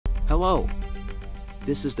Hello,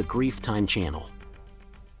 this is the Grief Time channel.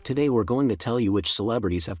 Today we're going to tell you which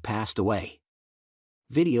celebrities have passed away.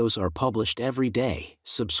 Videos are published every day,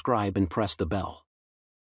 subscribe and press the bell.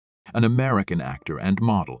 An American actor and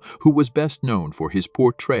model who was best known for his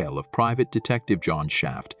portrayal of Private Detective John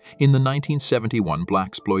Shaft in the 1971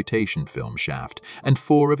 blaxploitation film Shaft and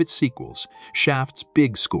 4 of its sequels: Shaft's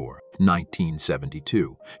Big Score,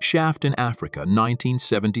 1972, Shaft in Africa,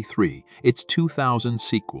 1973, its 2000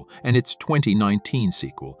 sequel and its 2019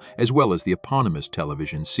 sequel, as well as the eponymous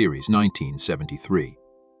television series 1973.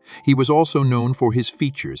 He was also known for his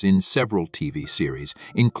features in several TV series,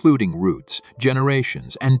 including Roots,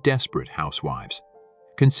 Generations, and Desperate Housewives.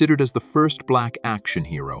 Considered as the first black action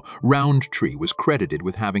hero, Roundtree was credited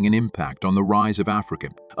with having an impact on the rise of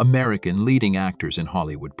African-American leading actors in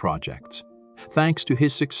Hollywood projects, thanks to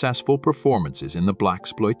his successful performances in the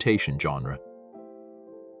blaxploitation genre.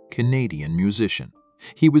 Canadian musician.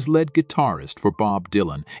 He was lead guitarist for Bob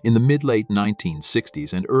Dylan in the mid-late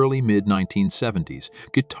 1960s and early mid-1970s,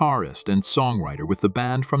 guitarist and songwriter with the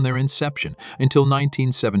band from their inception until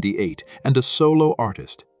 1978, and a solo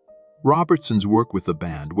artist. Robertson's work with the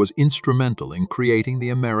band was instrumental in creating the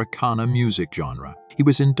Americana music genre. He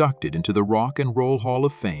was inducted into the Rock and Roll Hall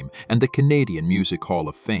of Fame and the Canadian Music Hall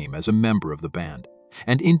of Fame as a member of the band,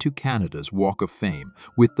 and into Canada's Walk of Fame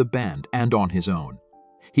with the band and on his own.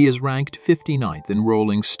 He is ranked 59th in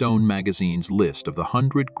Rolling Stone magazine's list of the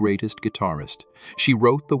 100 greatest guitarists. She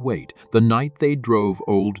wrote The Wait, The Night They Drove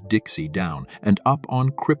Old Dixie Down and Up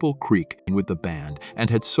on Cripple Creek with the band,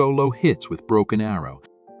 and had solo hits with Broken Arrow.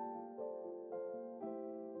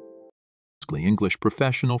 English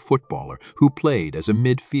professional footballer who played as a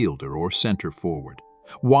midfielder or center forward.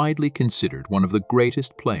 Widely considered one of the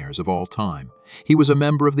greatest players of all time. He was a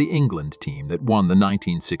member of the England team that won the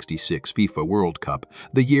 1966 FIFA World Cup,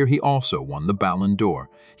 the year he also won the Ballon d'Or.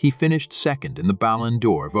 He finished second in the Ballon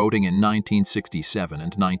d'Or voting in 1967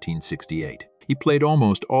 and 1968. He played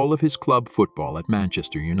almost all of his club football at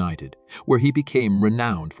Manchester United, where he became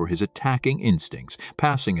renowned for his attacking instincts,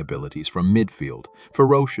 passing abilities from midfield,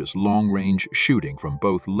 ferocious long-range shooting from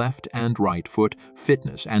both left and right foot,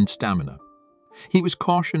 fitness and stamina. He was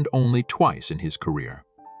cautioned only twice in his career,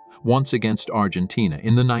 once against Argentina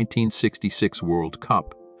in the 1966 World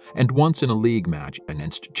Cup, and once in a league match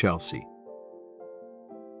against Chelsea.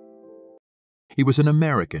 He was an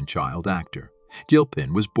American child actor.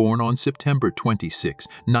 Gilpin was born on September 26,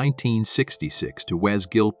 1966 to Wes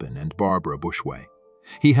Gilpin and Barbara Bushway.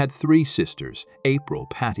 He had 3 sisters, April,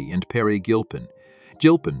 Patty, and Perry Gilpin.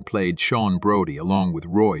 Gilpin played Sean Brody along with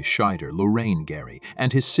Roy Scheider, Lorraine Gary,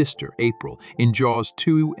 and his sister, April, in Jaws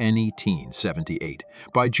 2 in 1878,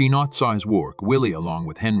 by Gene Otzai's work Willie along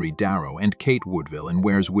with Henry Darrow and Kate Woodville in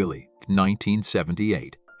Where's Willie,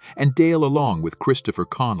 1978, and Dale along with Christopher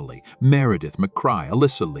Connolly, Meredith McCry,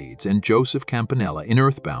 Alyssa Leeds, and Joseph Campanella in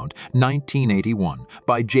Earthbound, 1981,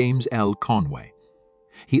 by James L. Conway.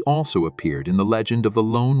 He also appeared in The Legend of the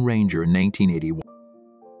Lone Ranger in 1981.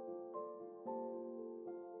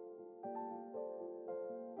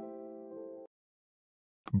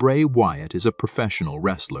 Bray Wyatt is a professional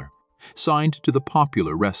wrestler. Signed to the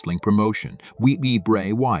popular wrestling promotion,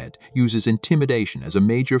 Bray Wyatt uses intimidation as a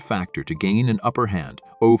major factor to gain an upper hand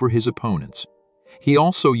over his opponents. He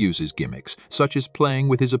also uses gimmicks, such as playing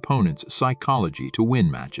with his opponent's psychology to win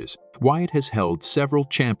matches. Wyatt has held several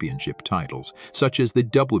championship titles, such as the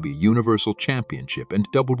WWE Universal Championship and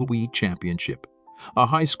WWE Championship. A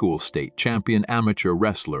high school state champion amateur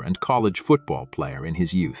wrestler and college football player in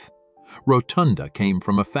his youth. Rotunda came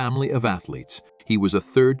from a family of athletes. He was a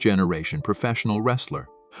third-generation professional wrestler,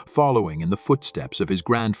 following in the footsteps of his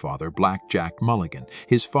grandfather Black Jack Mulligan,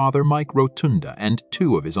 his father Mike Rotunda, and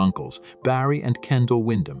 2 of his uncles, Barry and Kendall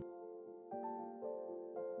Windham.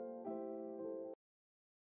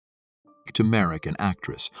 American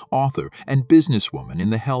actress, author, and businesswoman in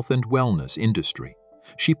the health and wellness industry.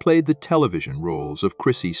 She played the television roles of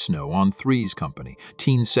Chrissy Snow on Three's Company,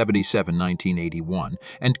 Teen 77, 1981,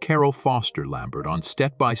 and Carol Foster Lambert on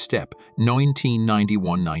Step by Step,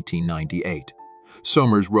 1991-1998.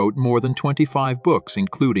 Somers wrote more than 25 books,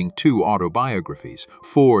 including 2 autobiographies,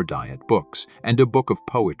 4 diet books, and a book of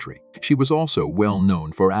poetry. She was also well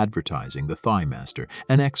known for advertising the ThighMaster,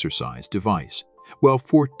 an exercise device. While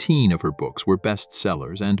 14 of her books were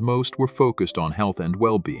bestsellers and most were focused on health and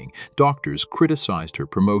well-being, doctors criticized her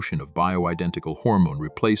promotion of bioidentical hormone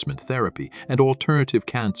replacement therapy and alternative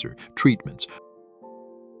cancer treatments.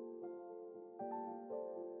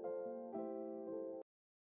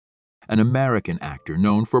 An American actor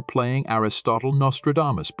known for playing Aristotle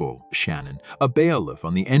Nostradamus Bull Shannon, a bailiff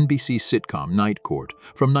on the NBC sitcom Night Court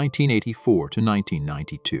from 1984 to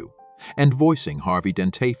 1992. and voicing Harvey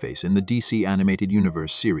Dent-A-Face in the DC Animated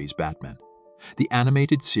Universe series Batman, the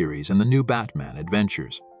animated series, and the new Batman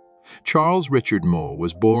Adventures. Charles Richard Mole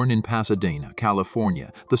was born in Pasadena,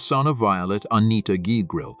 California, the son of Violet Anita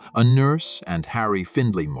Gigril, a nurse, and Harry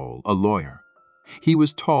Findlay Mole, a lawyer. He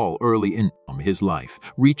was tall early in his life,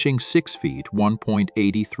 reaching 6 feet 1.83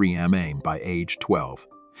 mm by age 12.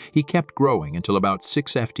 He kept growing until about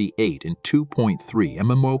 6 ft 8 in 2.3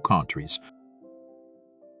 MMO countries.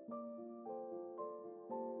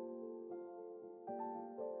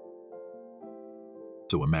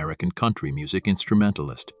 American country music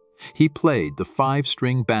instrumentalist. He played the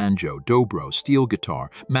 5-string banjo, dobro, steel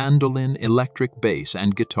guitar, mandolin, electric bass,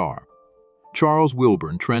 and guitar. Charles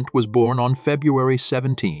Wilburn Trent was born on February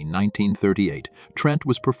 17, 1938. Trent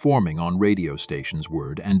was performing on radio stations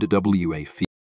Word and WAFE.